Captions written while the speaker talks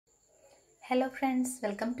Hello friends,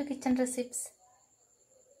 welcome to Kitchen Recipes.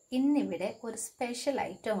 ഇന്നിവിടെ ഒരു special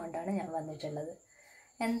item കൊണ്ടാണ് ഞാൻ വന്നിട്ടുള്ളത്.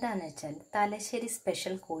 എന്താണെന്ന് വെച്ചാൽ തലശ്ശേരി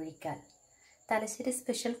സ്പെഷ്യൽ കോഴിക്കാൽ. തലശ്ശേരി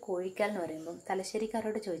സ്പെഷ്യൽ കോഴിക്കാൽ എന്ന് പറയുമ്പോൾ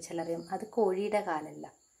തലശ്ശേരിക്കാരോട് ചോദിച്ചാൽ അറിയാം, അത് കോഴിയുടെ കാലല്ല,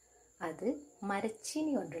 അത്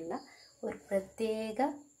മരച്ചീനി കൊണ്ടുള്ള ഒരു പ്രത്യേക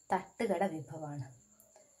തട്ടുകട വിഭവമാണ്.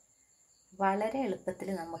 വളരെ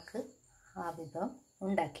എളുപ്പത്തിൽ നമുക്ക് ആ വിഭവം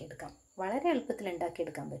ഉണ്ടാക്കിയെടുക്കാം. വളരെ എളുപ്പത്തിൽ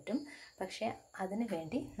ഉണ്ടാക്കിയെടുക്കാൻ പറ്റും. പക്ഷേ അതിന്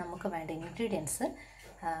വേണ്ടി നമുക്ക് വേണ്ട ഇൻഗ്രീഡിയൻസ്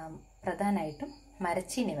പ്രധാനമായിട്ടും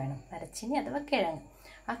മരച്ചീനി വേണം. മരച്ചീനി അഥവാ കിഴങ്ങ്.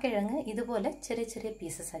 ആ കിഴങ്ങ് ഇതുപോലെ ചെറിയ ചെറിയ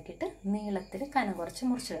പീസസ് ആക്കിയിട്ട് നീളത്തിൽ കനം കുറച്ച്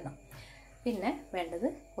മുറിച്ചിടണം. പിന്നെ വേണ്ടത്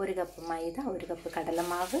 1 കപ്പ് മൈദ, 1 കപ്പ്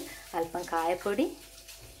കടലമാവ്, അല്പം കായപ്പൊടി,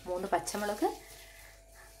 3 പച്ചമുളക്,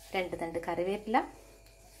 2 തണ്ട് കറിവേപ്പില,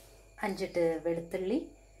 5 വെളുത്തുള്ളി,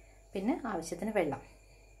 പിന്നെ ആവശ്യത്തിന് വെള്ളം.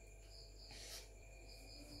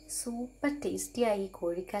 സൂപ്പർ ടേസ്റ്റിയായി ഈ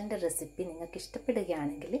കോഴിക്കാലിൻ്റെ റെസിപ്പി നിങ്ങൾക്ക്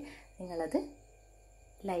ഇഷ്ടപ്പെടുകയാണെങ്കിൽ നിങ്ങളത്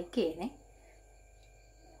ലൈക്ക് ചെയ്യണേ.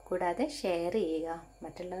 കൂടാതെ ഷെയർ ചെയ്യുക.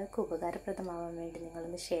 മറ്റുള്ളവർക്ക് ഉപകാരപ്രദമാവാൻ വേണ്ടി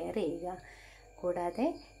നിങ്ങളൊന്ന് ഷെയർ ചെയ്യുക. കൂടാതെ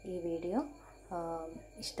ഈ വീഡിയോ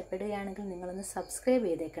ഇഷ്ടപ്പെടുകയാണെങ്കിൽ നിങ്ങളൊന്ന് സബ്സ്ക്രൈബ്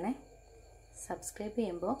ചെയ്തേക്കണേ. സബ്സ്ക്രൈബ്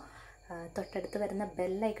ചെയ്യുമ്പോൾ തൊട്ടടുത്ത് വരുന്ന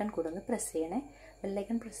ബെല്ലൈക്കൺ കൂടെ ഒന്ന് പ്രസ് ചെയ്യണേ.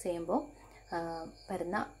 ബെല്ലൈക്കൺ പ്രസ് ചെയ്യുമ്പോൾ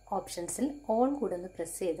വരുന്ന ഓപ്ഷൻസിൽ ഓൾ കൂടെ ഒന്ന്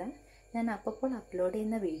പ്രസ് ചെയ്താൽ ഞാൻ അപ്പോൾ അപ്ലോഡ്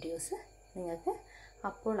ചെയ്യുന്ന വീഡിയോസ് നിങ്ങൾക്ക്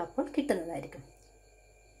അപ്പോൾ കിട്ടുന്നതായിരിക്കും.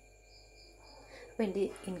 അപ്പോൾ എൻ്റെ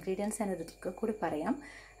ഇൻഗ്രീഡിയൻസ് ഞാൻ ഒരിക്കൽ കൂടി പറയാം.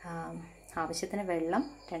 ആവശ്യത്തിന് വെള്ളം,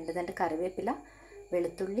 2 തണ്ട് കറിവേപ്പില,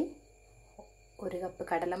 വെളുത്തുള്ളി, 1 കപ്പ്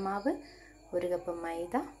കടലമാവ്, 1 കപ്പ്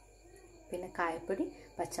മൈദ, പിന്നെ കായപ്പൊടി,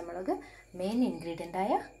 പച്ചമുളക്, മെയിൻ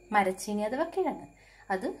ഇൻഗ്രീഡിയൻ്റായ മരച്ചീനി അഥവാ കിഴങ്ങ്.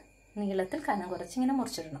 അത് നീളത്തിൽ കനം കുറച്ചിങ്ങനെ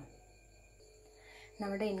മുറിച്ചിടണം.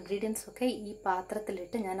 നമ്മുടെ ഇൻഗ്രീഡിയൻസ് ഒക്കെ ഈ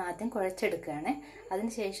പാത്രത്തിലിട്ട് ഞാൻ ആദ്യം കുഴച്ചെടുക്കുകയാണ്.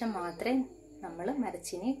 അതിനുശേഷം മാത്രമേ നമ്മൾ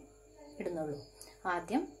മരച്ചീനി ഇടുന്നുള്ളൂ.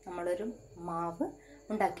 ആദ്യം നമ്മളൊരു മാവ്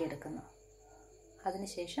ഉണ്ടാക്കിയെടുക്കുന്നു.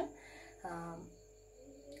 അതിനുശേഷം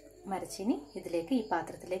മരച്ചീനി ഇതിലേക്ക് ഈ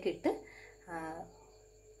പാത്രത്തിലേക്ക് ഇട്ട്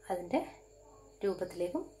അതിൻ്റെ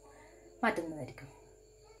രൂപത്തിലേക്കും മാറ്റുന്നതായിരിക്കും.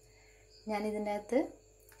 ഞാനിതിൻ്റെ അകത്ത്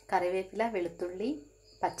കറിവേപ്പില, വെളുത്തുള്ളി,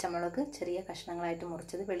 പച്ചമുളക് ചെറിയ കഷ്ണങ്ങളായിട്ട്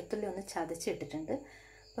മുറിച്ചത്, വെളുത്തുള്ളി ഒന്ന് ചതച്ചിട്ടിട്ടുണ്ട്.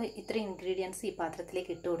 അപ്പോൾ ഇത്രയും ഇൻഗ്രീഡിയൻസ് ഈ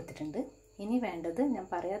പാത്രത്തിലേക്ക് ഇട്ട് കൊടുത്തിട്ടുണ്ട്. ഇനി വേണ്ടത് ഞാൻ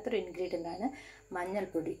പറയാത്തൊരു ഇൻഗ്രീഡിയൻ്റാണ്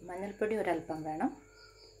മഞ്ഞൾപ്പൊടി. മഞ്ഞൾപ്പൊടി ഒരല്പം വേണം,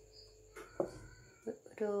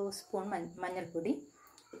 1 സ്പൂൺ മഞ്ഞൾപ്പൊടി,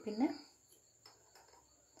 പിന്നെ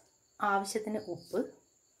ആവശ്യത്തിന് ഉപ്പ്,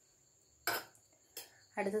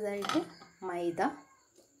 അടുത്തതായിട്ട് മൈദ,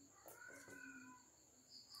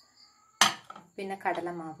 പിന്നെ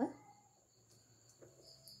കടലമാവ്,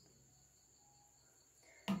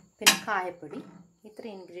 പിന്നെ കായപ്പൊടി. ഇത്ര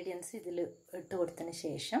ഇൻഗ്രീഡിയൻസ് ഇതിൽ ഇട്ട് കൊടുത്തതിന്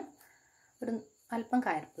ശേഷം ഒരു അല്പം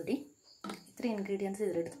കായപ്പൊടി, ഇത്ര ഇൻഗ്രീഡിയൻസ്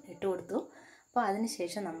ഇതിൽ ഇട്ട് കൊടുത്തു. അപ്പോൾ അതിന്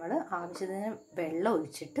ശേഷം നമ്മൾ ആവശ്യത്തിന് വെള്ളം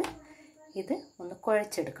ഒഴിച്ചിട്ട് ഇത് ഒന്ന്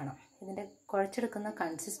കുഴച്ചെടുക്കണം. ഇതിൻ്റെ കുഴച്ചെടുക്കുന്ന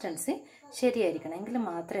കൺസിസ്റ്റൻസി ശരിയായിരിക്കണം. എങ്കിൽ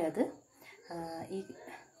മാത്രമേ അത് ഈ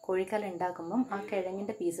കോഴിക്കാൽ ഉണ്ടാക്കുമ്പം ആ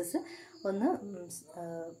കിഴങ്ങിൻ്റെ പീസസ് ഒന്ന്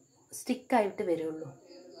സ്റ്റിക്കായിട്ട് വരുള്ളൂ.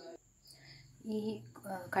 ഈ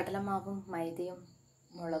കടലമാവും മൈദയും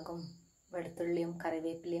മുളകും വെളുത്തുള്ളിയും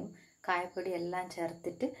കറിവേപ്പിലയും കായപ്പൊടി എല്ലാം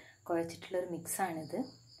ചേർത്തിട്ട് കുഴച്ചിട്ടുള്ളൊരു മിക്സാണിത്.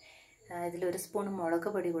 ഇതിൽ 1 സ്പൂൺ മുളക്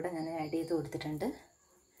പൊടി കൂടെ ഞാൻ ആഡ് ചെയ്ത് കൊടുത്തിട്ടുണ്ട്.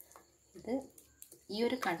 ഇത് ഈ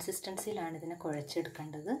ഒരു കൺസിസ്റ്റൻസിയിലാണ് ഇതിനെ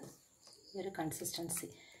കുഴച്ചെടുക്കേണ്ടത്. ഈ ഒരു കൺസിസ്റ്റൻസി,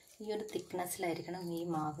 ഈ ഒരു തിക്നെസ്സിലായിരിക്കണം ഈ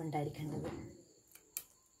മാവ് ഉണ്ടായിരിക്കേണ്ടത്.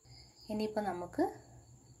 ഇനിയിപ്പോൾ നമുക്ക്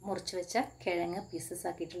മുറിച്ച് വെച്ച കിഴങ്ങ് പീസസ്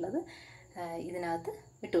ആക്കിയിട്ടുള്ളത് ഇതിനകത്ത്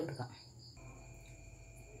ഇട്ട് കൊടുക്കാം.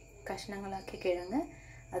 കഷ്ണങ്ങളാക്കിയ കിഴങ്ങ്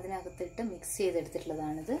അതിനകത്തിട്ട് മിക്സ്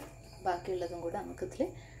ചെയ്തെടുത്തിട്ടുള്ളതാണിത്. ബാക്കിയുള്ളതും കൂടെ നമുക്കിതിൽ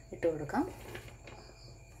ഇട്ട് കൊടുക്കാം.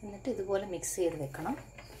 എന്നിട്ട് ഇതുപോലെ മിക്സ് ചെയ്ത് വെക്കണം.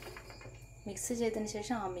 മിക്സ് ചെയ്തതിന്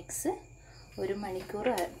ശേഷം ആ മിക്സ് 1 മണിക്കൂർ,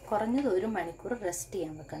 കുറഞ്ഞത് 1 മണിക്കൂർ റെസ്റ്റ്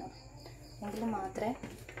ചെയ്യാൻ വെക്കണം. എങ്കിൽ മാത്രമേ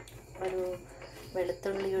ഒരു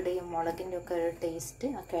വെളുത്തുള്ളിയുടെയും മുളകിൻ്റെയും ഒക്കെ ഒരു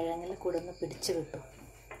ടേസ്റ്റ് ആ കിഴങ്ങിൽ കൂടെ ഒന്ന് പിടിച്ച് കിട്ടും.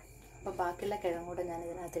 അപ്പോൾ ബാക്കിയുള്ള കിഴങ്ങ് കൂടെ ഞാൻ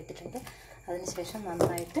ഇതിനകത്ത് ഇട്ടിട്ടുണ്ട്. അതിനുശേഷം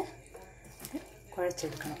നന്നായിട്ട്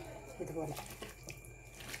കുഴച്ചെടുക്കണം. ഇതുപോലെ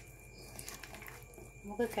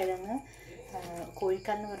നമുക്ക് കിഴങ്ങ്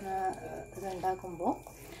കോഴിക്കാലെന്ന് പറഞ്ഞ ഇത് ഉണ്ടാക്കുമ്പോൾ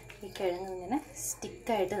ഈ കിഴങ്ങ് ഇങ്ങനെ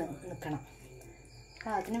സ്റ്റിക്കായിട്ട് നിൽക്കണം.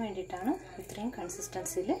 അപ്പോൾ അതിന് വേണ്ടിയിട്ടാണ് ഇത്രയും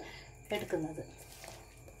കൺസിസ്റ്റൻസിയിൽ എടുക്കുന്നത്.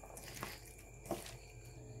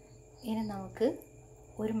 ഇനി നമുക്ക്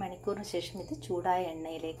 1 മണിക്കൂറിന് ശേഷം ഇത് ചൂടായ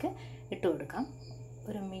എണ്ണയിലേക്ക് ഇട്ട് കൊടുക്കാം.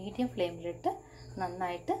 ഒരു മീഡിയം ഫ്ലെയിമിലിട്ട്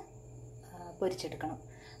നന്നായിട്ട് പൊരിച്ചെടുക്കണം.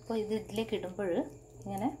 അപ്പോൾ ഇതിലേക്ക് ഇടുമ്പോൾ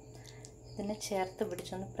ഇങ്ങനെ ഇതിനെ ചേർത്ത്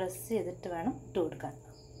പിടിച്ചൊന്ന് പ്രസ് ചെയ്തിട്ട് വേണം ഇട്ട് കൊടുക്കാൻ.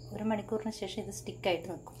 1 മണിക്കൂറിന് ശേഷം ഇത് സ്റ്റിക്കായിട്ട്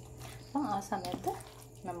നിൽക്കും. അപ്പോൾ ആ സമയത്ത്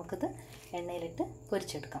നമുക്കിത് എണ്ണയിലിട്ട്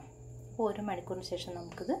പൊരിച്ചെടുക്കാം. അപ്പോൾ 1 മണിക്കൂറിന് ശേഷം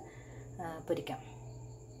നമുക്കിത് പൊരിക്കാം.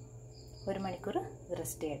 1 മണിക്കൂർ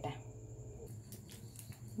റെസ്റ്റ് ചെയ്യട്ടെ.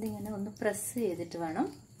 ഇതിങ്ങനെ ഒന്ന് പ്രസ് ചെയ്തിട്ട് വേണം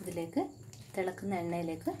ഇതിലേക്ക് തിളക്കുന്ന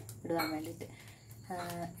എണ്ണയിലേക്ക് ഇടാൻ വേണ്ടിയിട്ട്.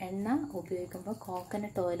 എണ്ണ ഉപയോഗിക്കുമ്പോൾ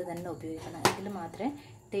കോക്കനട്ട് ഓയിൽ തന്നെ ഉപയോഗിക്കണം. എങ്കിൽ മാത്രമേ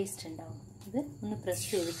ടേസ്റ്റ് ഉണ്ടാവും. ഇത് ഒന്ന് പ്രസ്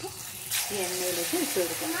ചെയ്തിട്ട് ഈ എണ്ണയിലേക്ക് ഇട്ട്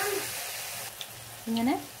കൊടുക്കണം.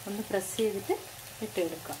 ഇങ്ങനെ ഒന്ന് പ്രസ് ചെയ്തിട്ട്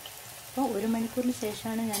ഇട്ടെടുക്കാം. അപ്പോൾ 1 മണിക്കൂറിന്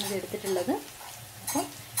ശേഷമാണ് ഞാനിത് എടുത്തിട്ടുള്ളത്. അപ്പോൾ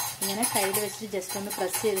ഇങ്ങനെ കയ്യിൽ വെച്ചിട്ട് ജസ്റ്റ് ഒന്ന്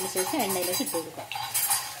പ്രസ് ചെയ്തതിന് ശേഷം എണ്ണയിലേക്ക് ഇട്ട് കൊടുക്കാം.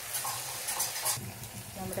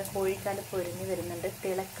 നമ്മുടെ കോഴിക്കാൽ പൊരിഞ്ഞ് വരുന്നുണ്ട്.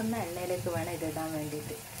 തിളക്കുന്ന എണ്ണയിലേക്ക് വേണം ഇതിടാൻ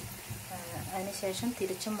വേണ്ടിയിട്ട്. അതിനുശേഷം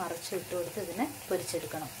തിരിച്ചും മറിച്ചും ഇട്ട് കൊടുത്ത് ഇതിനെ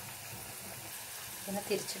പൊരിച്ചെടുക്കണം. ഇതിനെ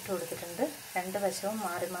തിരിച്ചിട്ട് കൊടുത്തിട്ടുണ്ട്. 2 വശവും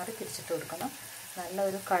മാറി മാറി തിരിച്ചിട്ട് കൊടുക്കണം.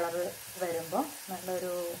 നല്ലൊരു കളറ് വരുമ്പോൾ,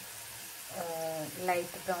 നല്ലൊരു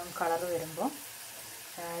ലൈറ്റ് ബ്രൗൺ കളർ വരുമ്പോൾ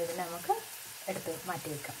ഇതിനെ നമുക്ക് എടുത്ത് മാറ്റി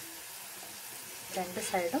വയ്ക്കാം. 2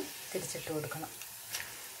 സൈഡും തിരിച്ചിട്ട് കൊടുക്കണം.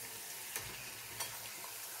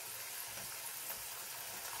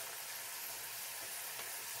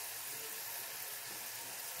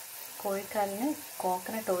 കോഴിക്കാലിന്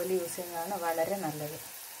കോക്കനട്ട് ഓയിൽ യൂസ് ചെയ്യുന്നതാണ് വളരെ നല്ലത്.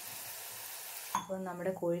 അപ്പോൾ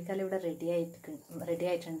നമ്മുടെ കോഴിക്കാൽ ഇവിടെ റെഡി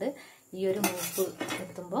ആയിട്ടുണ്ട്. ഈ ഒരു മൂപ്പ്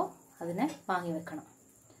എത്തുമ്പോൾ അതിനെ വാങ്ങി വെക്കണം.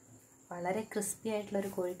 വളരെ ക്രിസ്പി ആയിട്ടുള്ളൊരു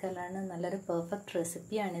കോഴിക്കാലാണ്. നല്ലൊരു പെർഫെക്റ്റ്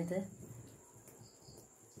റെസിപ്പിയാണിത്.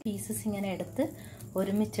 പീസസ് ഇങ്ങനെ എടുത്ത്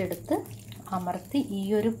ഒരുമിച്ചെടുത്ത് അമർത്തി ഈ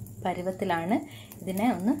ഒരു പരുവത്തിലാണ് ഇതിനെ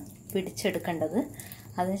ഒന്ന് പിടിച്ചെടുക്കേണ്ടത്.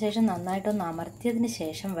 അതിനുശേഷം നന്നായിട്ടൊന്ന് അമർത്തിയതിന്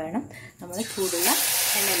ശേഷം വേണം നമ്മൾ ചൂടുള്ള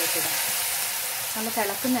എണ്ണയിലേക്ക് ഇടാം. നമ്മൾ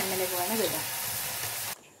തിളക്കുന്ന എണ്ണയിലേക്ക് വേണം ഇടാം.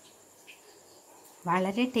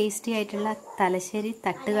 വളരെ ടേസ്റ്റി ആയിട്ടുള്ള തലശ്ശേരി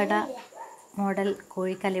തട്ടുകട മോഡൽ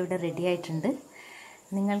കോഴിക്കാൽ ഇവിടെ റെഡി ആയിട്ടുണ്ട്.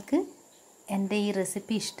 നിങ്ങൾക്ക് എൻ്റെ ഈ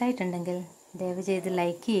റെസിപ്പി ഇഷ്ടമായിട്ടുണ്ടെങ്കിൽ ദയവ് ചെയ്ത്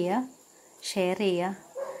ലൈക്ക് ചെയ്യുക, ഷെയർ ചെയ്യുക,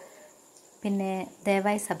 പിന്നെ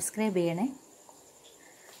ദയവായി സബ്സ്ക്രൈബ് ചെയ്യണേ.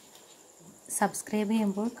 സബ്സ്ക്രൈബ്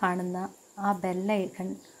ചെയ്യുമ്പോൾ കാണുന്ന ആ ബെല്ലൈക്കൺ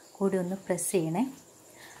കൂടി ഒന്ന് പ്രസ് ചെയ്യണേ.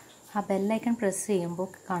 ആ ബെല്ലൈക്കൺ പ്രസ് ചെയ്യുമ്പോൾ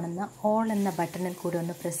കാണുന്ന ഓൾ എന്ന ബട്ടണിൽ കൂടി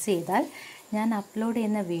ഒന്ന് പ്രസ് ചെയ്താൽ ഞാൻ അപ്ലോഡ്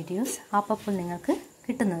ചെയ്യുന്ന വീഡിയോസ് അപ്പോൾ നിങ്ങൾക്ക്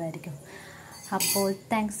കിട്ടുന്നതായിരിക്കും. അപ്പോൾ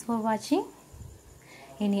താങ്ക്സ് ഫോർ വാച്ചിങ്.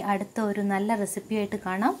 ഇനി അടുത്ത ഒരു നല്ല റെസിപ്പിയായിട്ട്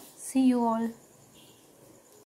കാണാം. See you all.